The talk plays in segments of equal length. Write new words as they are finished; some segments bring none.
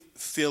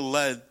feel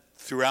led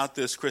throughout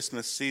this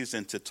Christmas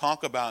season to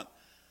talk about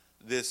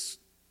this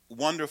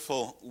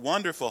wonderful,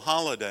 wonderful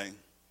holiday,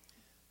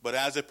 but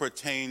as it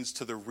pertains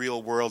to the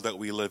real world that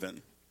we live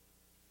in.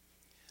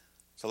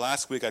 So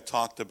last week I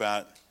talked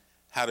about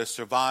how to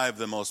survive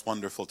the most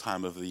wonderful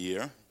time of the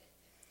year.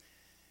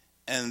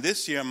 And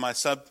this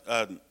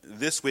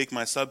week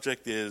my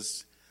subject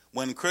is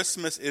when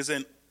Christmas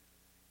isn't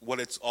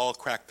what it's all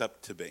cracked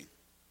up to be.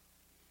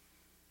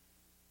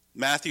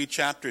 Matthew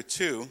chapter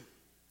 2,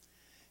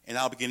 and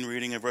I'll begin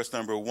reading in verse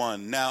number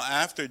 1. Now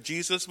after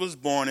Jesus was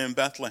born in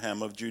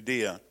Bethlehem of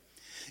Judea,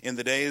 in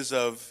the days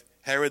of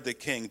Herod the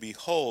king,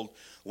 behold,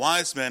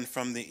 wise men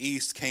from the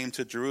east came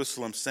to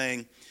Jerusalem,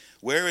 saying,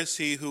 Where is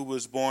he who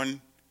was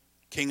born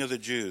King of the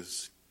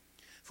Jews?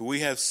 For we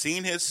have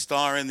seen his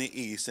star in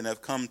the east and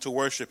have come to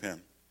worship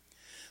him.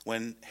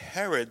 When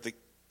Herod the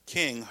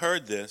king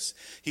heard this,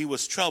 he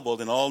was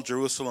troubled, and all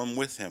Jerusalem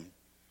with him.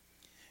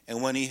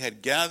 And when he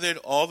had gathered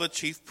all the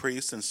chief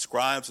priests and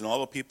scribes and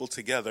all the people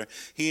together,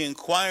 he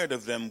inquired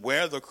of them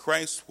where the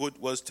Christ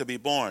was to be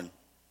born.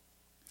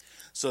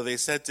 So they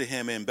said to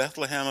him, In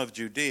Bethlehem of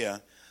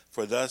Judea,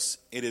 for thus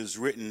it is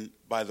written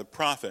by the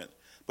prophet,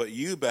 But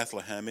you,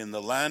 Bethlehem, in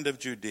the land of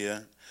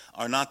Judea,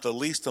 are not the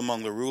least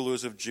among the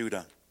rulers of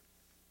Judah.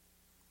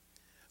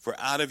 For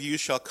out of you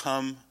shall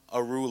come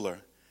a ruler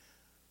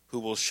who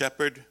will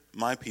shepherd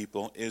my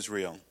people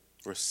Israel.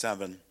 Verse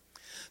 7.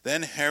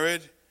 Then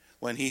Herod,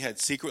 when he had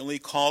secretly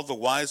called the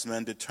wise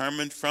men,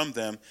 determined from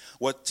them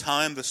what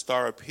time the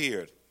star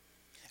appeared.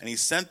 And he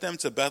sent them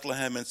to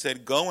Bethlehem and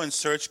said, Go and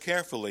search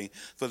carefully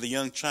for the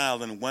young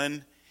child, and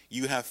when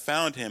you have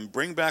found him,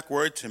 bring back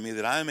word to me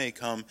that I may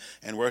come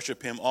and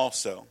worship him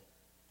also.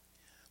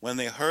 When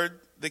they heard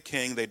the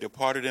king, they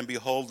departed, and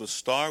behold, the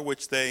star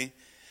which they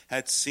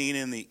had seen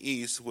in the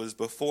east was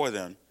before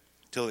them,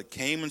 till it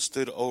came and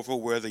stood over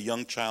where the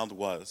young child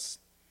was.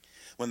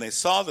 When they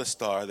saw the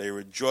star, they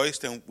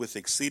rejoiced with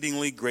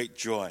exceedingly great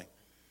joy.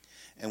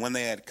 And when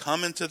they had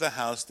come into the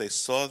house, they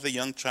saw the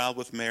young child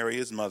with Mary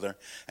his mother,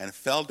 and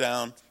fell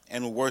down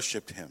and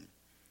worshipped him.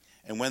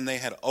 And when they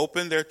had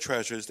opened their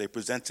treasures, they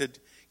presented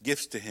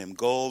gifts to him,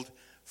 gold,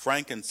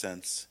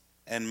 frankincense,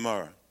 and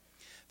myrrh.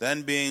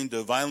 Then being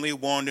divinely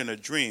warned in a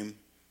dream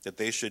that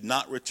they should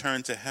not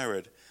return to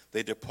Herod,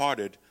 they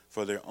departed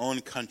for their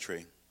own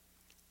country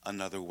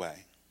another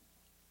way.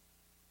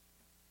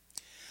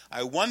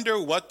 I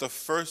wonder what the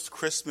first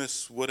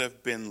Christmas would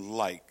have been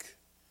like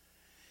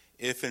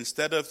if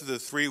instead of the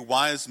 3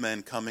 wise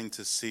men coming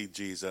to see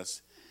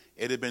Jesus,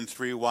 it had been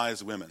 3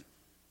 wise women.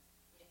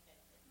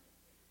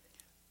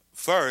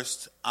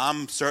 First,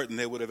 I'm certain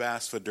they would have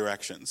asked for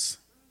directions.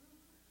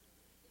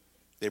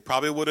 They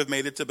probably would have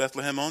made it to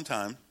Bethlehem on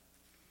time.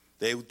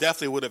 They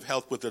definitely would have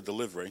helped with the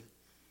delivery.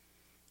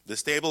 The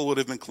stable would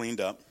have been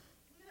cleaned up.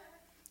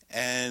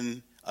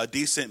 And a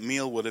decent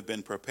meal would have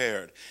been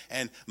prepared.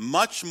 And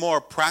much more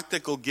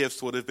practical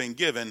gifts would have been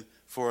given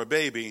for a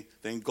baby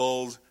than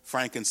gold,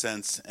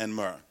 frankincense, and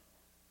myrrh.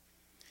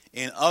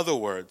 In other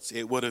words,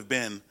 it would have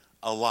been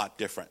a lot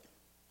different.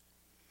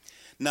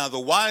 Now, the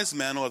wise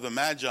men, or the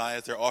magi,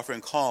 as they're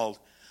often called,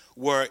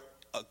 were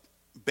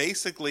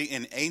basically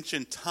in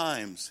ancient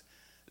times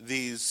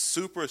these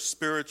super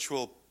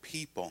spiritual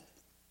people.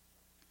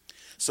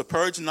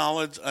 Superb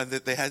knowledge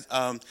they had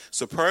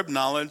superb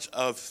knowledge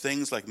of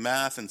things like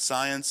math and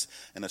science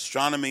and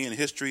astronomy and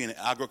history and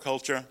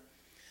agriculture.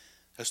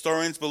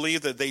 Historians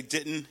believe that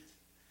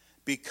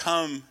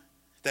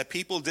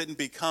people didn't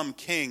become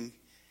king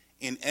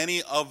in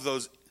any of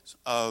those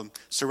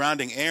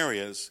surrounding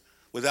areas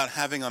without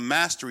having a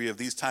mastery of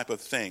these type of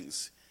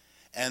things,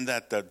 and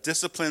that the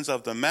disciplines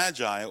of the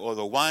magi, or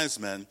the wise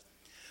men,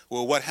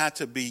 were what had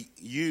to be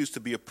used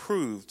to be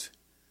approved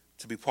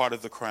to be part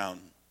of the crown.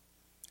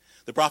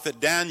 The prophet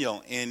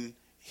Daniel, in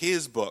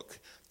his book,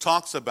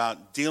 talks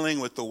about dealing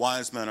with the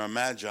wise men, or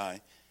magi,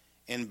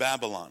 in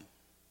Babylon.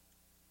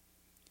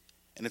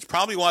 And it's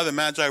probably why the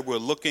magi were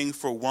looking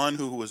for one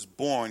who was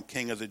born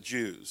King of the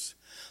Jews.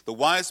 The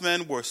wise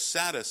men were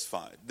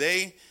satisfied.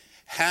 They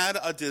had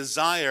a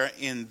desire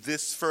in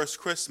this first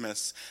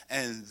Christmas,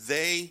 and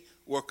they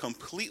were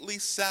completely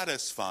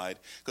satisfied,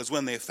 because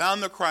when they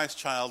found the Christ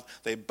child,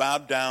 they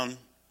bowed down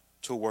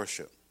to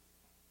worship.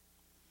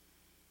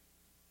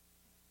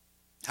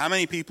 How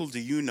many people do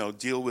you know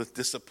deal with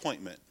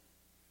disappointment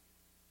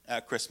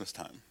at Christmas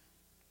time?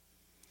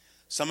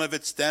 Some of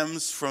it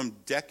stems from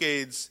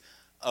decades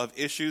of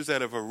issues that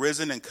have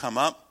arisen and come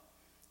up,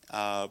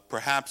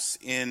 perhaps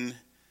in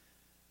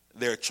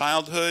their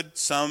childhood.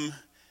 Some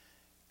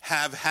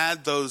have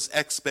had those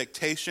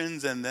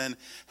expectations and then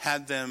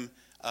had them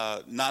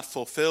not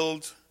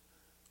fulfilled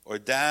or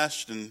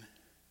dashed, and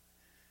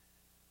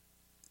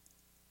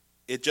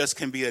it just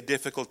can be a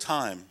difficult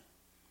time.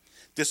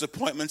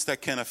 Disappointments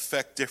that can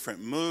affect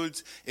different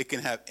moods. It can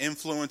have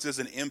influences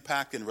and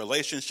impact in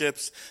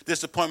relationships.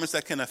 Disappointments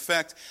that can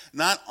affect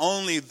not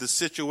only the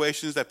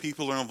situations that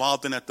people are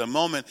involved in at the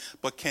moment,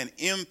 but can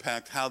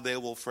impact how they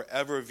will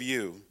forever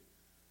view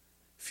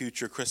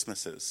future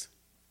Christmases.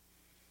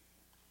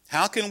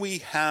 How can we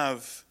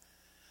have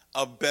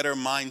a better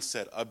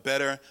mindset, a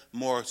better,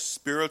 more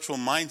spiritual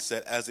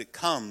mindset as it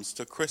comes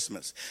to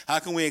Christmas? How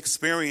can we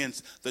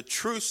experience the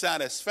true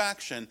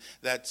satisfaction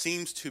that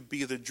seems to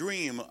be the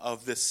dream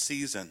of this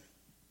season?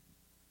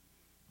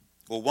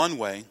 Well, one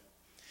way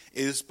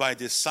is by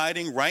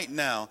deciding right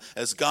now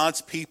as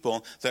God's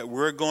people that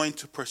we're going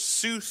to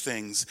pursue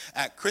things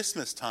at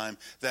Christmas time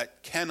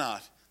that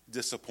cannot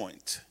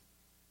disappoint.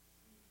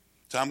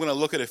 So I'm going to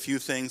look at a few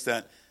things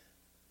that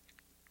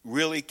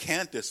really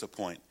can't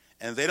disappoint.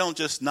 And they don't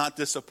just not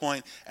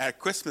disappoint at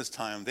Christmas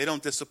time. They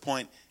don't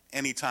disappoint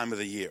any time of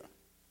the year.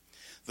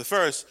 The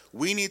first,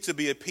 we need to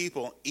be a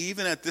people,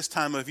 even at this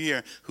time of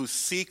year, who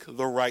seek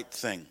the right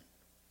thing.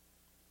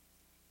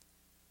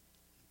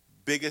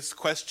 Biggest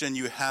question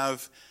you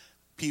have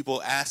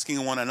people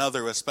asking one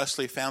another,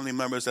 especially family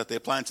members that they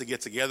plan to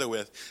get together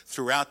with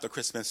throughout the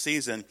Christmas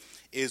season,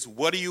 is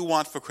what do you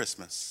want for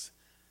Christmas?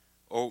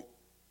 Or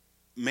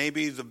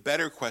maybe the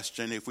better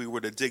question, if we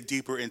were to dig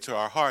deeper into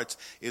our hearts,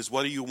 is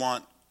what do you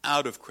want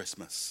out of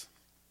Christmas?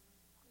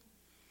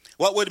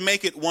 What would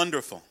make it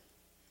wonderful?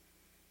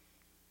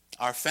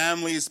 Our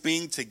families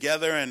being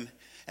together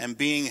and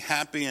being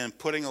happy and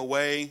putting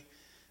away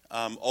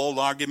old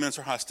arguments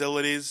or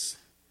hostilities.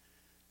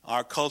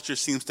 Our culture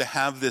seems to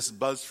have this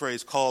buzz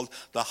phrase called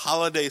the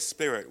holiday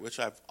spirit, which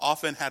I've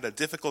often had a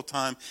difficult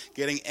time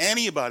getting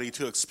anybody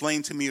to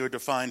explain to me or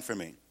define for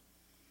me.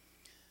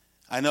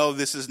 I know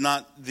this is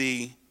not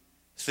the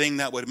thing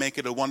that would make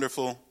it a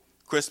wonderful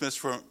Christmas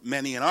for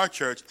many in our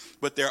church,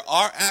 but there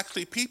are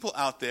actually people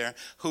out there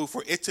who,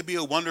 for it to be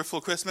a wonderful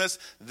Christmas,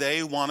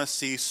 they want to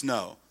see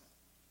snow.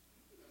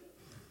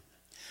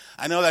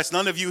 I know that's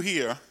none of you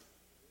here.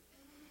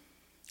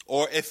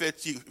 Or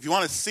if you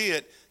want to see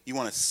it, you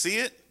want to see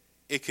it,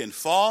 it can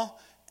fall,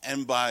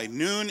 and by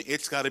noon,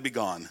 it's got to be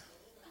gone.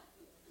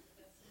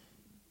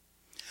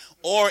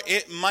 Or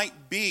it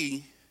might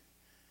be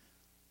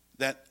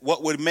that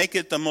what would make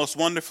it the most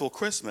wonderful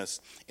Christmas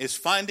is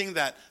finding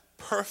that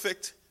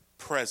perfect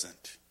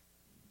present.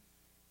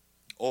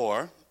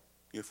 Or,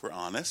 if we're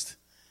honest,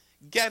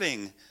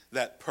 getting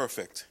that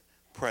perfect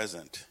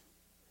present.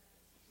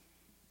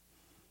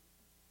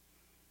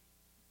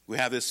 We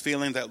have this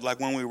feeling that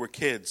like when we were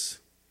kids,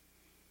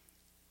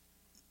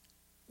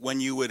 when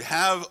you would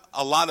have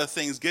a lot of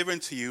things given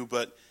to you,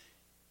 but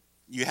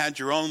you had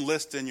your own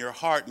list in your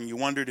heart and you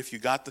wondered if you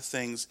got the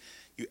things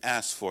you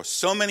asked for.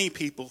 So many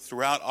people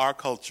throughout our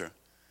culture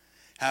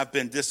have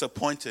been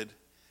disappointed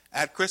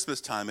at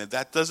Christmas time, and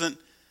that doesn't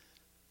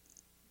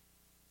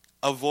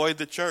avoid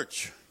the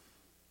church.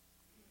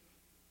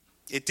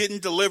 It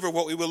didn't deliver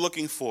what we were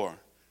looking for.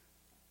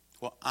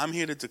 Well, I'm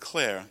here to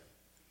declare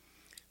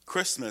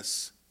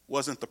Christmas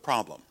wasn't the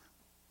problem.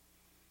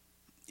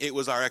 It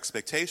was our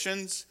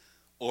expectations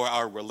or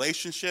our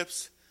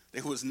relationships.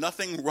 There was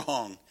nothing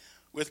wrong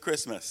with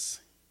Christmas.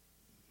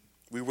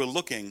 We were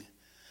looking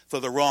for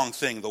the wrong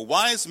thing. The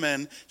wise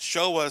men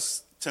show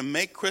us to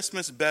make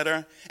Christmas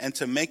better and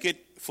to make it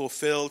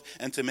fulfilled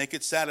and to make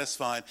it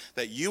satisfied,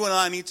 that you and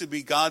I need to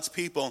be God's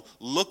people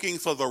looking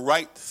for the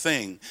right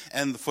thing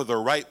and for the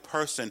right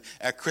person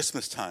at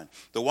Christmas time.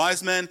 The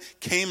wise men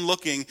came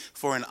looking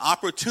for an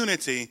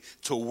opportunity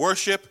to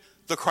worship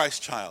the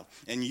Christ child.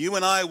 And you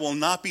and I will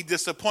not be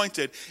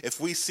disappointed if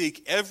we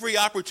seek every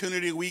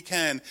opportunity we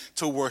can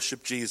to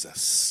worship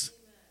Jesus.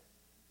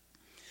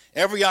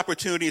 Every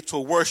opportunity to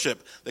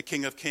worship the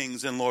King of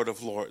Kings and Lord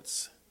of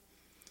Lords.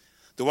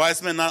 The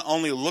wise men not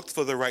only looked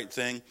for the right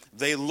thing,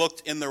 they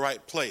looked in the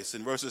right place.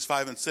 In verses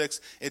 5 and 6,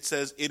 it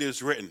says, "It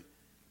is written."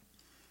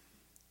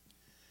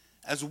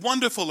 As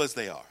wonderful as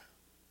they are,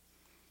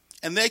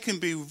 and they can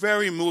be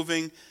very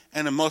moving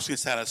and emotionally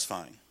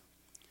satisfying,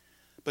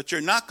 but you're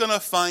not going to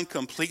find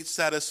complete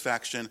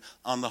satisfaction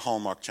on the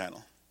Hallmark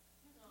Channel.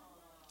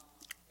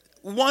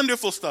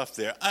 Wonderful stuff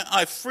there,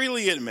 I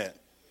freely admit.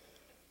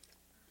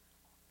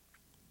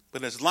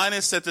 But as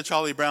Linus said to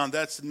Charlie Brown,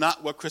 that's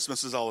not what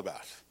Christmas is all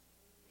about.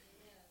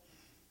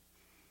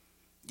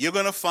 You're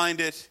going to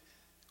find it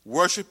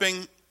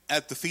worshiping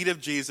at the feet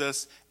of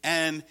Jesus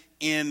and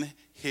in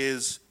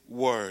his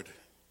word.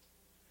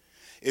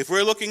 If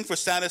we're looking for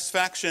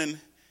satisfaction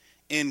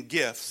in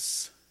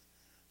gifts,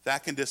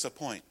 that can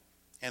disappoint,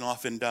 and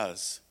often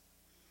does.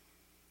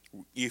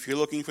 If you're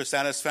looking for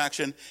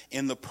satisfaction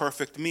in the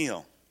perfect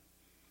meal,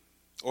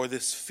 or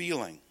this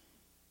feeling,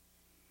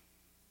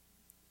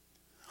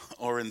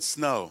 or in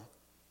snow,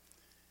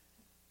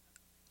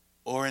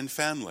 or in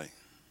family,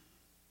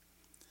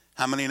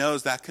 how many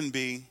knows that can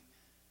be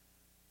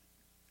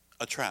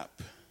a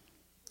trap?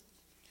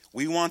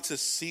 We want to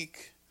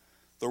seek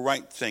the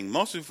right thing.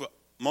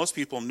 Most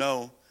people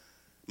know,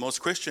 most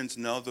Christians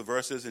know the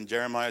verses in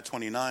Jeremiah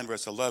 29,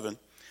 verse 11.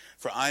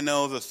 "For I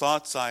know the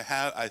thoughts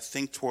I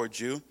think toward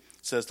you,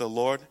 says the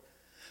Lord,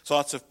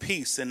 thoughts of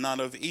peace and not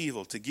of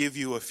evil, to give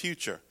you a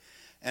future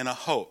and a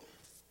hope."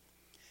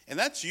 And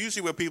that's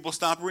usually where people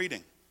stop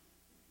reading.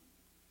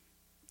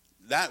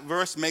 That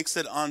verse makes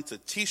it onto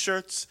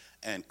T-shirts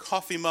and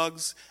coffee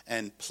mugs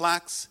and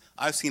plaques.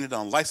 I've seen it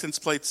on license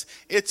plates.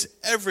 It's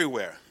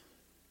everywhere.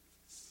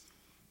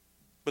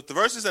 But the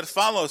verses that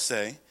follow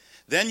say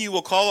Then you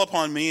will call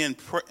upon me and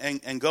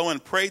go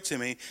and pray to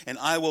me, and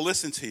I will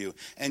listen to you.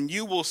 And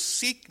you will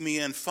seek me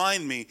and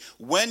find me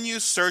when you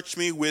search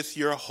me with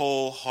your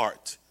whole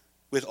heart,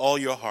 with all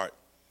your heart.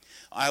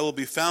 I will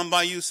be found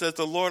by you, says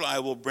the Lord. I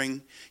will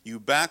bring you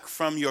back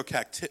from your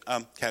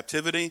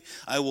captivity.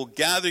 I will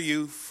gather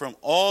you from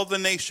all the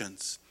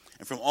nations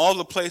and from all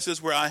the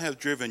places where I have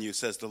driven you,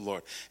 says the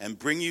Lord, and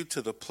bring you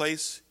to the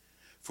place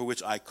for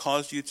which I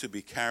caused you to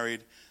be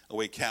carried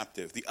away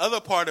captive. The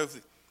other part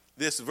of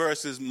this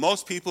verse is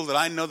most people that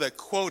I know that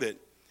quote it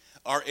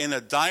are in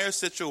a dire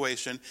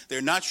situation.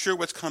 They're not sure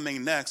what's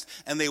coming next,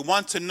 and they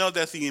want to know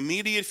that the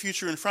immediate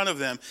future in front of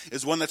them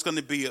is one that's going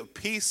to be of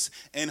peace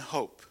and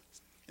hope.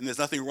 And there's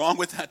nothing wrong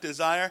with that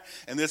desire,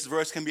 and this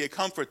verse can be a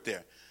comfort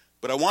there.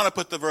 But I want to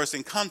put the verse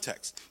in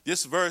context.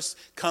 This verse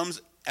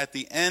comes at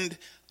the end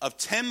of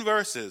 10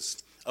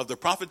 verses of the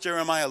prophet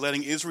Jeremiah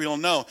letting Israel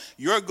know,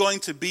 you're going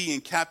to be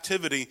in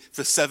captivity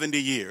for 70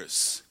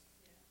 years.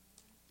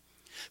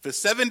 For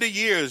 70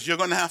 years, you're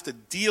going to have to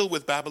deal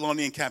with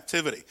Babylonian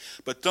captivity.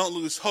 But don't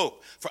lose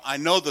hope, for I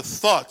know the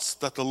thoughts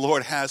that the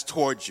Lord has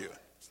towards you.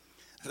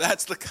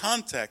 That's the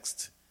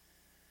context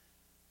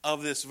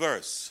of this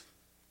verse.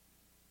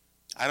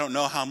 I don't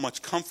know how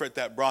much comfort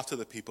that brought to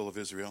the people of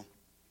Israel.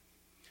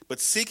 But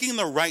seeking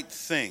the right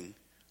thing,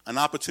 an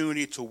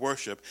opportunity to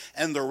worship,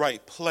 and the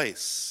right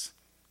place,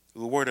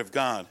 the Word of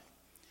God,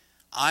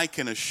 I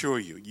can assure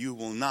you, you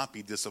will not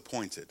be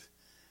disappointed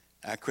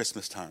at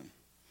Christmas time.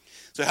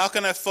 So how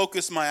can I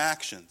focus my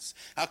actions?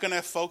 How can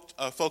I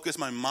focus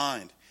my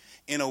mind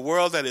in a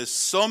world that is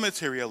so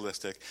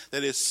materialistic,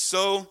 that is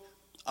so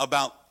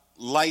about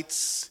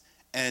lights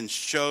and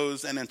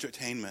shows and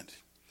entertainment?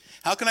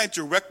 How can I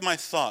direct my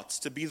thoughts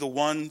to be the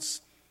ones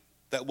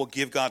that will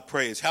give God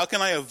praise? How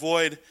can I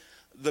avoid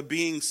the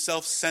being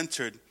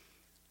self-centered,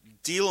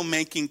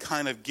 deal-making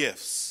kind of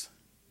gifts?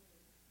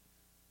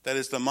 That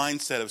is the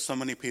mindset of so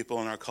many people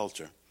in our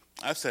culture.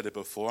 I've said it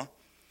before.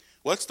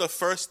 What's the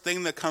first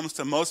thing that comes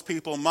to most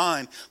people's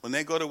mind when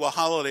they go to a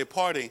holiday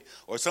party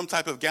or some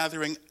type of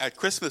gathering at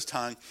Christmas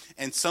time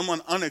and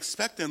someone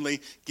unexpectedly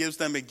gives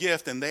them a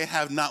gift and they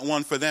have not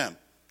one for them?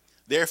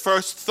 Their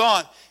first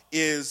thought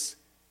is,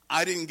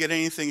 I didn't get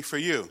anything for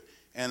you.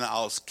 And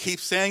I'll keep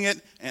saying it,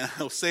 and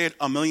I'll say it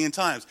a million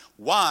times.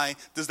 Why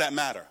does that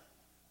matter?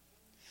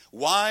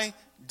 Why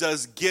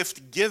does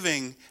gift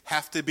giving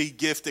have to be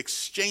gift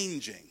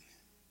exchanging?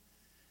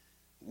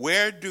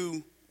 Where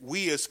do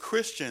we as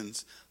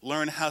Christians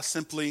learn how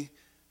simply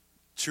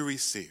to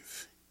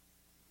receive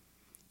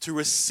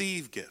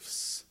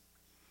gifts?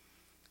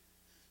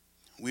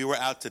 We were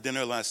out to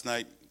dinner last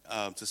night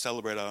to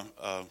celebrate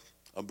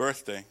a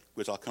birthday,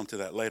 which I'll come to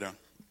that later.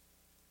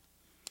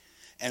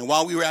 And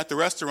while we were at the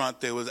restaurant,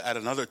 there was at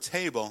another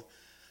table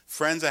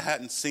friends I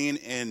hadn't seen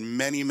in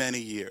many, many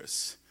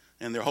years.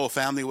 And their whole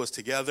family was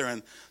together,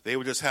 and they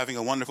were just having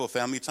a wonderful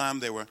family time.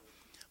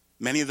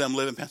 Many of them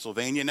live in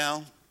Pennsylvania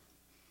now.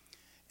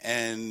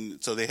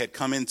 And so they had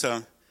come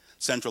into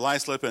Central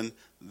Islip, and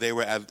they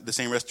were at the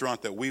same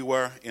restaurant that we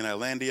were in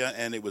Islandia,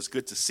 and it was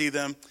good to see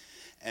them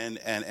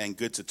and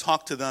good to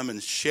talk to them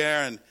and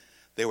share. And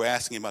they were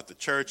asking about the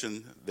church,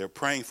 and they're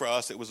praying for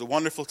us. It was a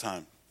wonderful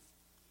time.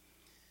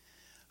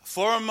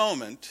 For a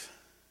moment,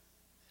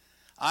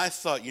 I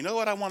thought, you know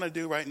what I want to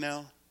do right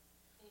now?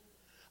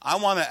 I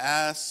want to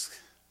ask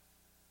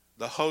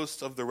the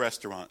host of the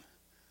restaurant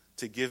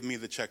to give me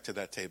the check to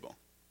that table.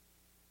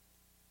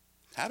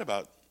 Had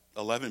about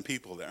 11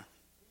 people there.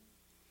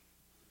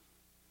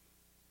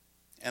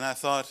 And I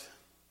thought,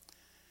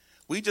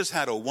 we just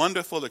had a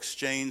wonderful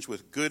exchange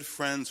with good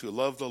friends who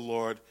love the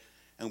Lord,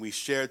 and we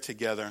shared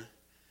together.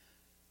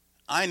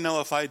 I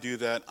know if I do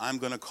that, I'm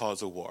going to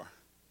cause a war.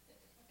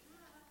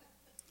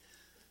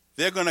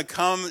 They're going to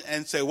come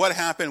and say, what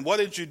happened? What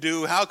did you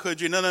do? How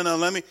could you? No,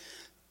 let me.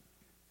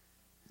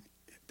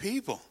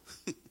 People,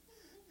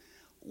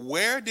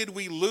 where did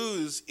we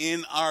lose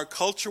in our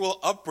cultural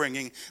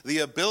upbringing the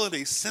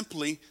ability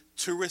simply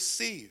to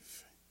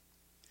receive?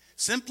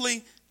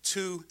 Simply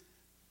to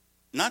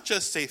not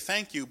just say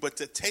thank you, but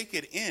to take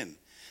it in.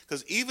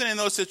 Because even in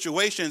those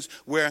situations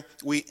where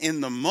we, in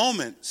the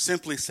moment,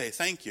 simply say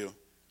thank you,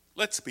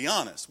 let's be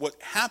honest. What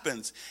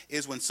happens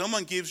is when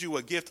someone gives you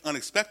a gift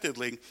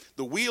unexpectedly,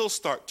 the wheels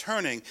start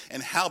turning,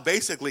 and how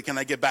basically can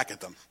I get back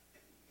at them?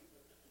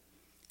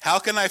 How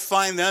can I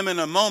find them in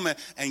a moment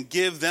and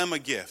give them a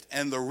gift?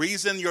 And the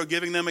reason you're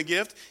giving them a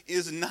gift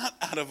is not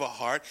out of a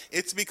heart.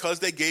 It's because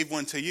they gave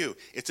one to you.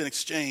 It's an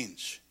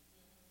exchange.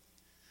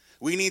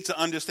 We need to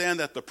understand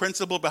that the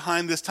principle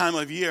behind this time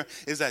of year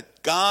is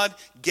that God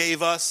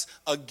gave us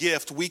a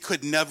gift we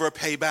could never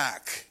pay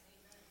back.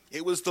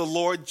 It was the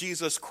Lord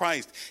Jesus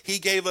Christ. He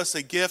gave us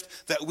a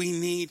gift that we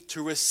need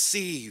to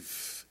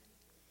receive.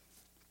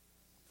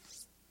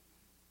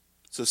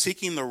 So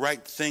seeking the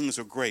right things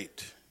are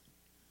great.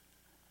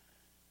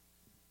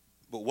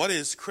 But what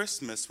is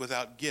Christmas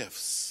without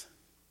gifts?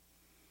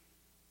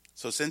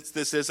 So since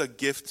this is a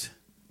gift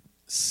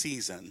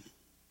season,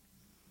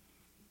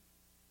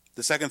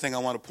 the second thing I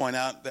want to point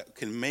out that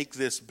can make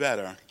this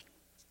better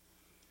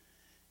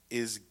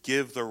is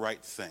give the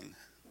right thing.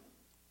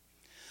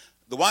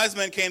 The wise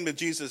men came to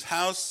Jesus'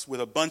 house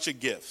with a bunch of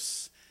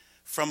gifts.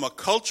 From a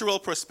cultural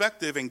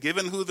perspective, and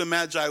given who the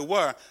Magi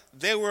were,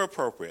 they were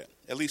appropriate.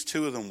 At least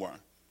two of them were.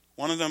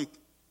 One of them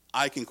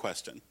I can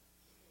question.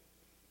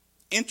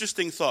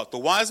 Interesting thought. The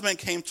wise men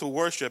came to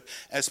worship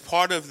as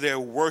part of their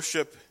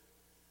worship,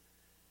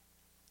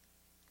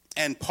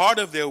 and part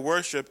of their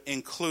worship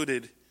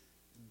included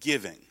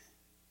giving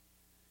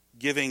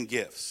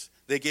gifts.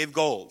 They gave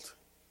gold.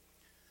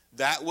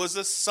 That was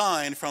a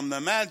sign from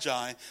the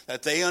Magi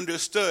that they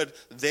understood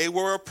they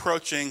were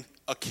approaching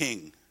a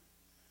king.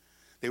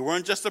 They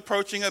weren't just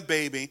approaching a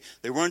baby.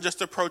 They weren't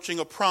just approaching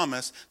a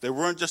promise. They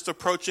weren't just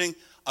approaching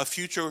a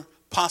future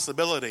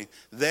possibility.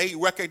 They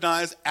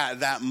recognized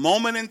at that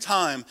moment in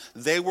time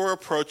they were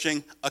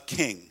approaching a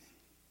king.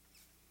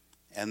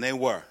 And they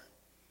were.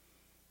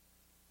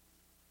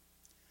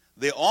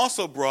 They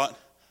also brought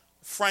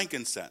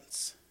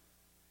frankincense.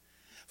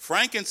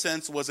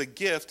 Frankincense was a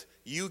gift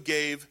you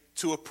gave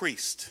to a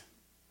priest.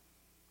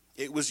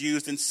 It was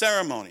used in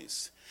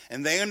ceremonies.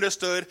 And they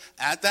understood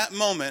at that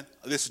moment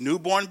this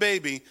newborn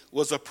baby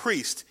was a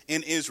priest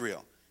in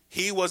Israel.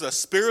 He was a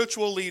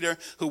spiritual leader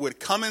who would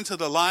come into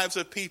the lives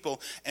of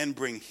people and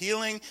bring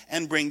healing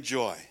and bring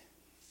joy.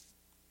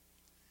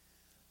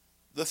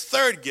 The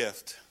third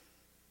gift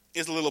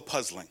is a little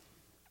puzzling,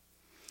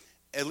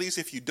 at least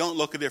if you don't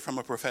look at it from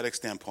a prophetic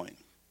standpoint.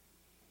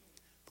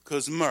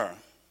 Because myrrh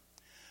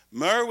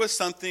was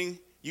something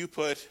you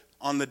put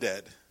on the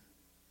dead.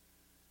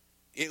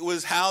 It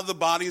was how the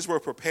bodies were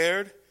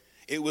prepared.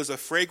 It was a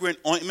fragrant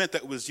ointment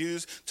that was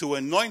used to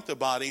anoint the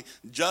body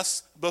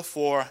just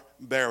before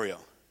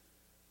burial.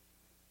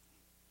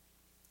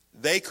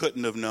 They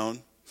couldn't have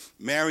known.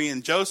 Mary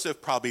and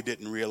Joseph probably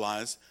didn't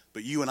realize,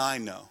 but you and I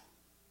know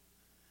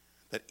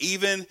that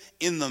even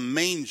in the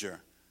manger,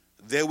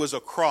 there was a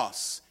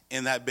cross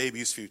in that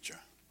baby's future.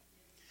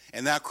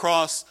 And that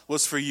cross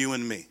was for you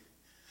and me.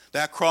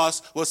 That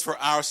cross was for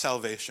our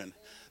salvation.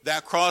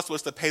 That cross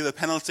was to pay the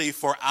penalty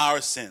for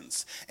our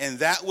sins. And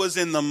that was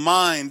in the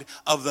mind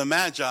of the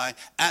Magi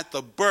at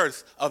the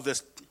birth of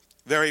this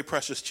very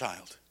precious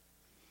child.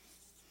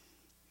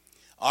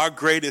 Our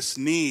greatest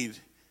need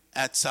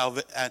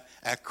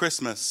at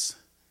Christmas,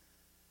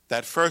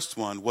 that first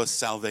one, was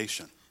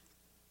salvation.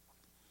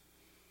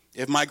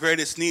 If my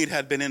greatest need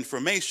had been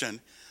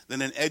information,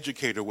 then an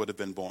educator would have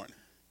been born.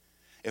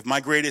 If my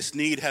greatest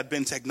need had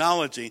been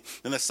technology,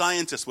 then a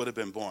scientist would have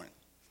been born.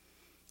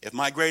 If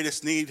my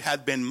greatest need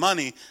had been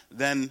money,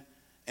 then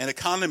an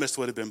economist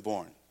would have been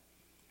born.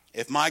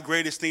 If my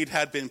greatest need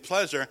had been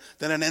pleasure,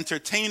 then an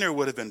entertainer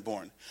would have been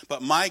born.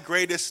 But my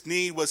greatest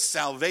need was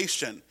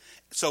salvation.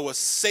 So a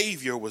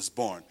Savior was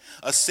born,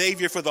 a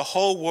Savior for the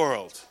whole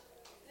world.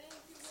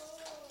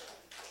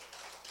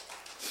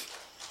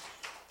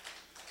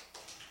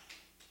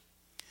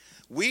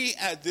 We,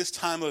 at this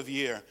time of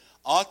year,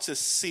 ought to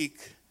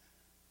seek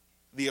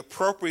the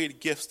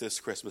appropriate gifts this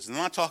Christmas. And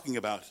I'm not talking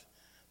about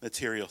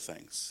material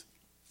things.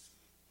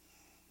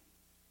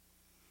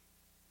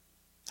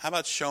 How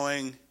about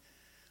showing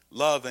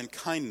love and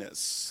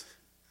kindness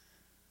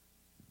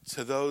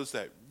to those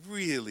that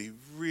really,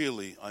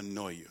 really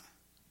annoy you?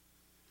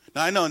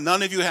 Now, I know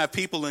none of you have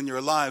people in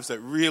your lives that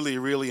really,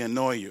 really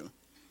annoy you.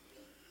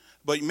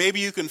 But maybe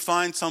you can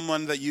find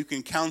someone that you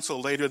can counsel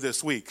later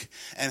this week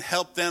and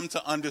help them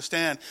to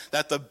understand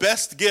that the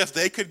best gift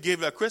they could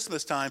give at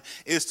Christmas time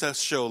is to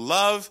show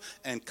love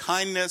and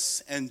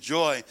kindness and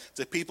joy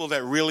to people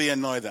that really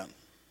annoy them.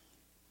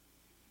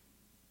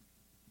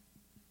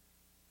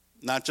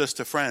 Not just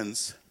to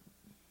friends,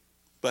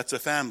 but to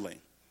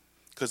family.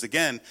 Because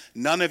again,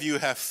 none of you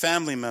have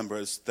family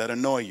members that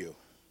annoy you.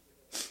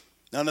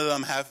 None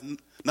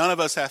of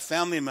us have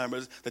family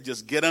members that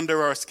just get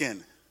under our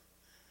skin.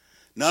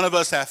 None of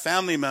us have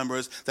family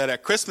members that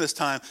at Christmas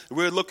time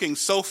we're looking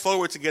so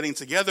forward to getting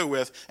together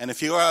with, and a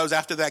few hours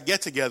after that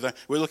get-together,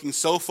 we're looking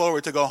so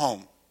forward to go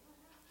home.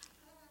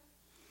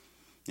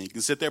 And you can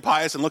sit there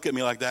pious and look at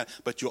me like that,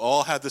 but you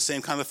all have the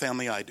same kind of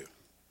family I do.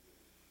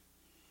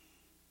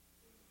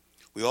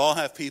 We all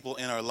have people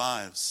in our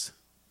lives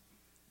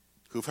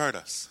who've hurt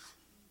us,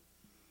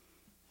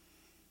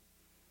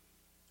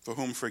 for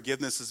whom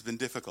forgiveness has been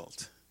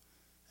difficult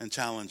and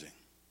challenging.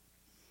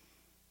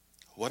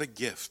 What a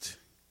gift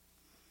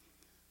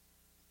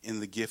in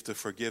the gift of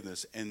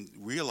forgiveness, and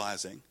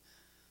realizing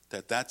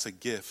that that's a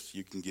gift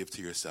you can give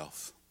to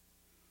yourself.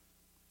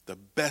 The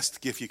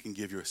best gift you can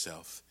give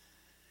yourself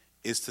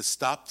is to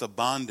stop the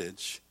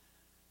bondage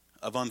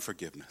of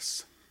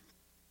unforgiveness.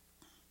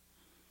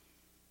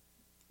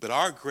 But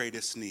our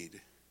greatest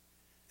need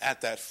at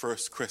that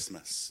first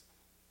Christmas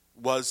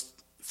was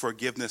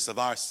forgiveness of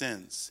our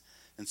sins.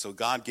 And so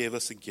God gave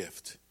us a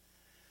gift,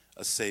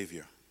 a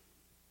Savior.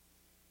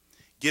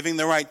 Giving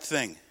the right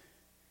thing.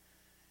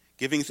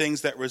 Giving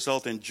things that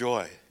result in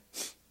joy,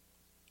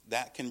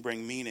 that can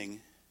bring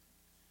meaning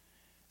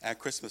at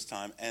Christmas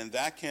time, and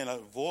that can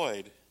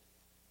avoid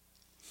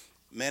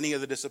many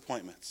of the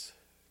disappointments.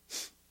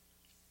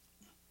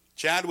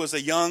 Chad was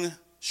a young,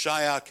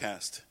 shy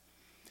outcast.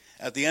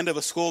 At the end of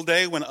a school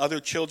day, when other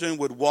children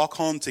would walk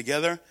home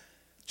together,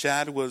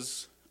 Chad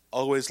was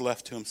always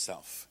left to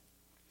himself.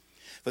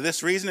 For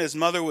this reason, his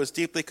mother was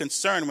deeply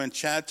concerned when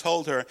Chad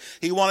told her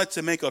he wanted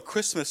to make a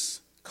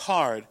Christmas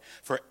card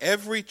for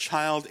every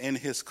child in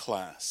his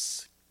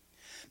class.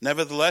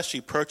 Nevertheless,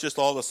 she purchased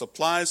all the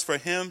supplies for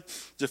him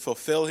to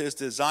fulfill his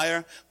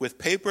desire. With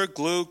paper,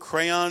 glue,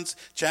 crayons,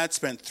 Chad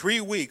spent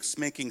 3 weeks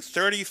making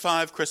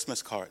 35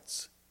 Christmas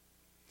cards.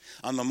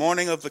 On the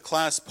morning of the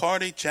class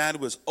party, Chad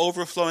was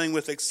overflowing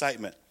with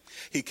excitement.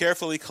 He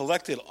carefully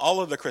collected all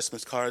of the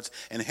Christmas cards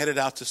and headed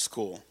out to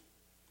school.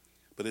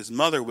 But his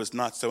mother was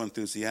not so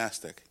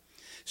enthusiastic.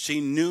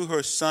 She knew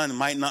her son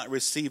might not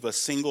receive a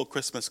single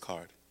Christmas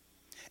card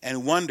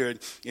and wondered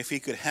if he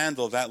could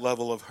handle that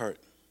level of hurt.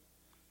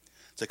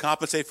 To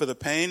compensate for the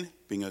pain,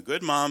 being a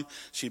good mom,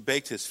 she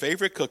baked his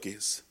favorite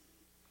cookies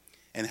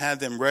and had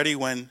them ready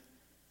when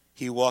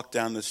he walked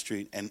down the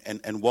street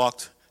and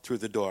walked through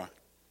the door.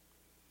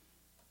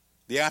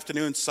 The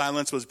afternoon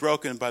silence was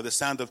broken by the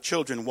sound of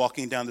children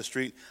walking down the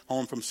street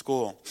home from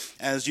school.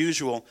 As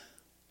usual,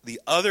 the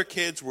other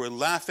kids were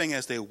laughing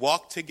as they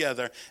walked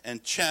together,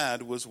 and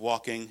Chad was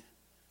walking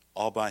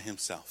all by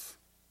himself.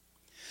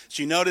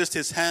 She noticed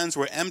his hands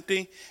were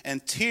empty,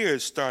 and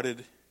tears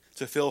started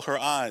to fill her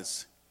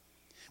eyes.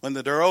 When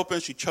the door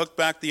opened, she choked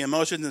back the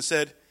emotions and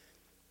said,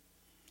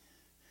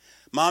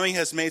 "Mommy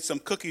has made some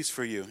cookies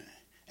for you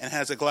and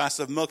has a glass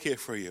of milk here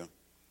for you."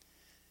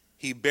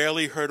 He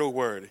barely heard a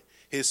word.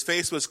 His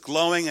face was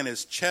glowing and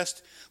his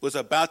chest was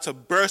about to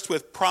burst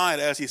with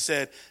pride as he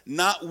said,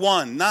 not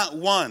one.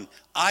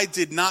 I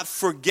did not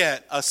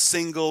forget a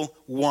single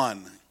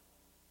one."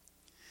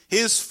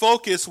 His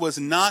focus was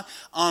not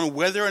on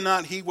whether or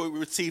not he would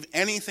receive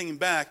anything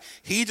back.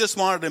 He just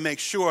wanted to make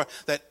sure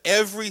that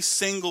every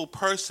single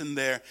person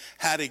there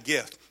had a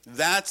gift.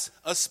 That's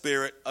a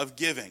spirit of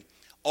giving.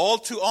 All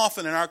too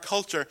often in our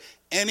culture,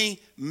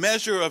 any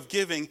measure of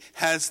giving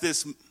has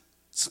this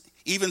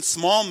even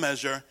small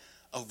measure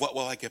of what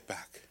will I get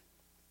back.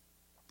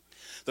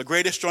 The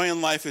greatest joy in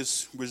life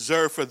is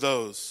reserved for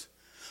those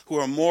who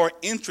are more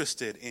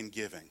interested in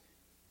giving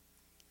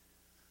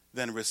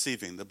than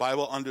receiving. The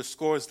Bible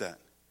underscores that.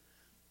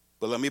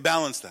 But let me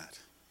balance that.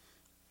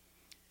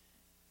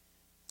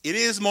 It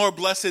is more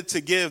blessed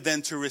to give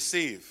than to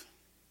receive.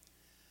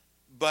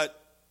 But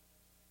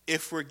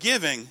if we're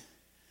giving,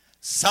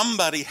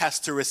 somebody has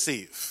to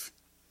receive.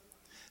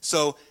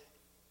 So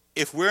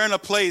if we're in a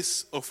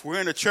place, if we're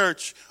in a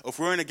church, if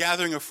we're in a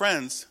gathering of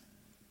friends,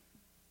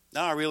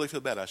 now I really feel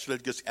bad. I should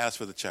have just asked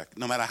for the check,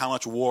 no matter how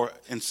much war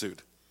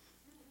ensued.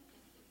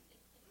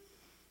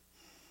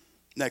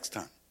 Next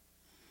time,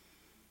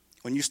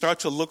 when you start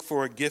to look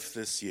for a gift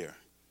this year,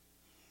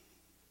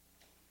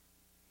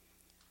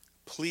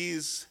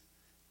 please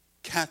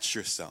catch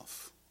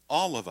yourself,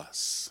 all of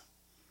us,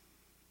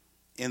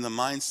 in the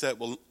mindset,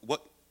 well,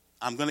 what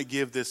I'm going to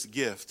give this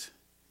gift,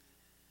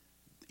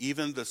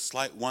 even the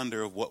slight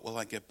wonder of what will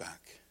I get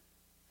back.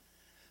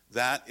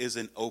 That is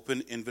an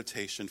open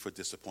invitation for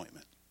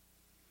disappointment.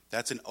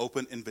 That's an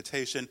open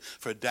invitation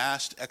for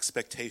dashed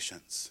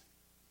expectations.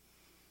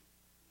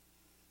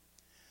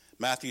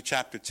 Matthew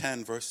chapter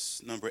 10,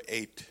 verse number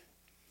 8.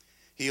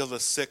 Heal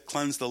the sick,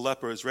 cleanse the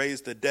lepers,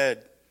 raise the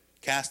dead,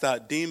 cast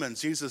out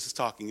demons. Jesus is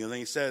talking, and then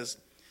he says,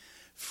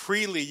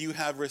 freely you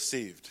have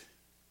received,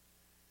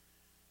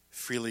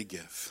 freely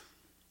give.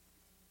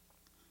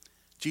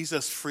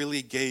 Jesus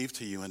freely gave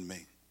to you and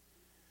me.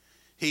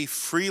 He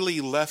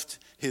freely left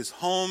his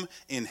home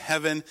in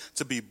heaven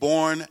to be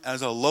born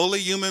as a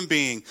lowly human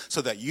being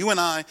so that you and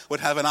I would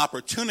have an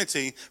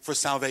opportunity for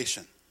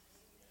salvation.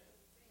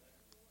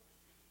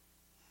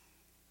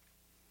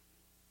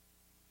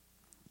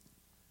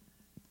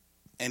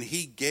 And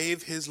he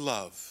gave his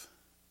love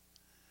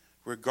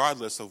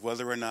regardless of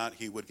whether or not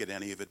he would get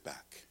any of it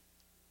back.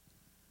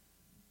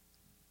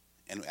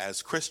 And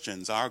as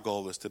Christians, our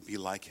goal is to be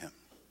like him.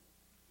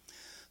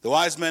 The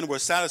wise men were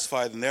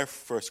satisfied in their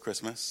first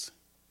Christmas.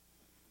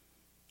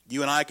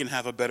 You and I can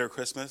have a better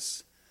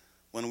Christmas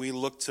when we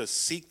look to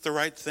seek the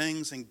right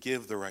things and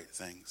give the right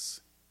things.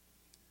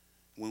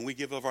 When we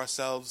give of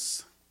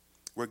ourselves,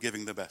 we're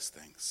giving the best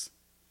things.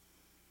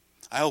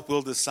 I hope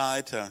we'll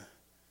decide to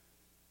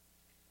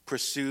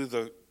pursue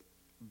the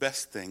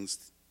best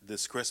things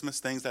this Christmas,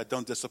 things that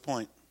don't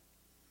disappoint.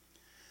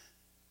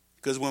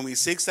 Because when we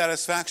seek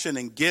satisfaction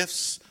in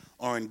gifts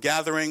or in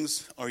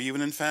gatherings or even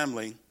in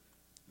family,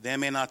 they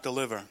may not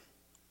deliver.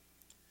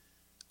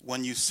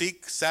 When you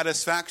seek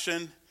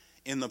satisfaction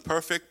in the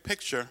perfect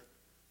picture,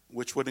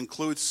 which would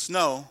include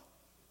snow,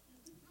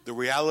 the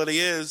reality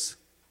is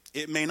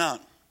it may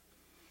not.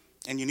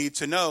 And you need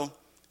to know,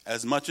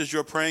 as much as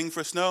you're praying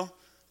for snow,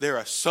 there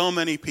are so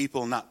many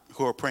people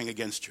who are praying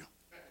against you.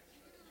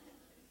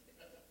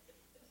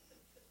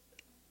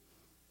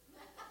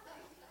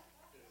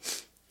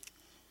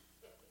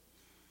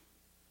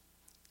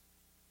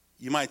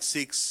 We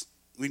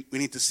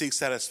need to seek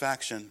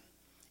satisfaction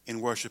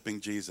in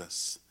worshiping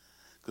Jesus,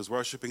 because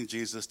worshiping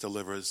Jesus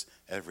delivers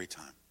every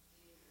time.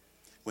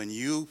 When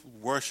you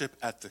worship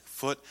at the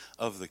foot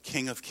of the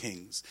King of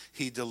Kings,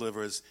 he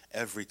delivers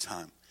every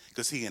time,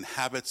 because he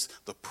inhabits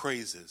the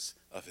praises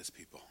of his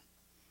people.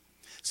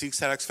 seek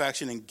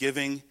satisfaction in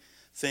giving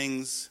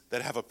things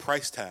that have a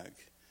price tag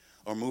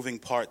or moving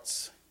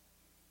parts,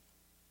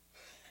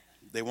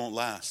 they won't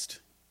last.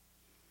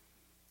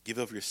 Give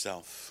of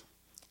yourself.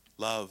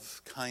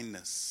 Love,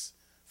 kindness,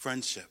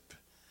 friendship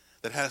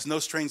that has no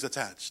strings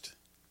attached.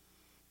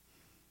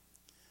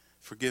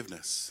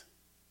 Forgiveness.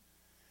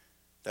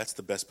 That's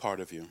the best part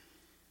of you.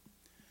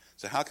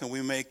 So how can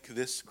we make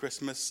this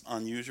Christmas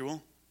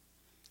unusual?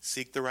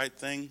 Seek the right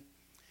thing,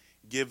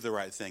 give the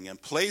right thing,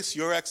 and place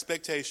your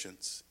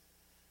expectations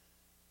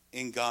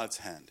in God's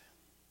hand.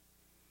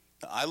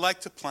 Now, I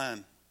like to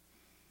plan.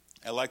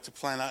 I like to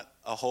plan out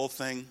a whole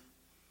thing,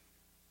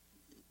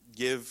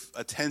 give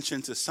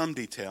attention to some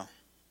detail,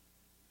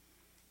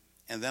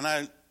 and then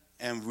I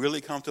am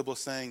really comfortable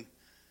saying,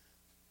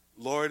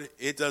 Lord,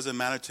 it doesn't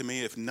matter to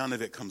me if none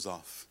of it comes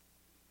off,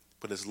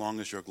 but as long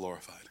as you're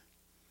glorified.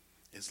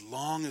 As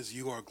long as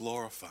you are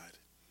glorified.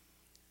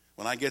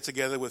 When I get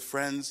together with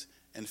friends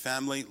and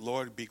family,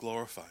 Lord, be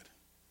glorified.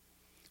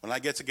 When I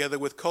get together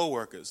with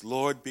coworkers,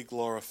 Lord, be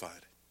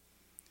glorified.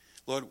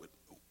 Lord,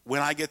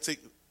 when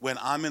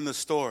I'm in the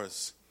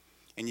stores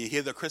and you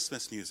hear the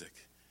Christmas music,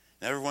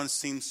 and everyone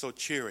seems so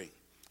cheery,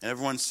 and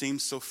everyone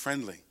seems so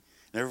friendly,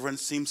 and everyone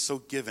seems so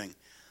giving,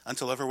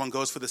 until everyone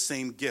goes for the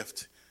same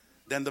gift,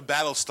 then the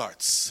battle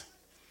starts,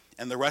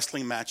 and the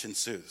wrestling match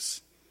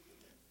ensues.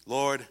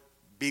 Lord,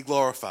 be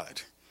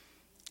glorified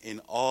in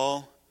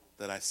all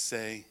that I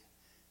say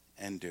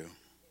and do.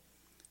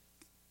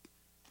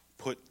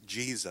 Put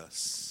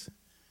Jesus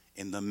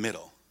in the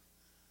middle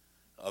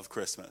of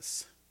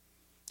Christmas.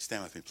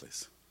 Stand with me,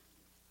 please.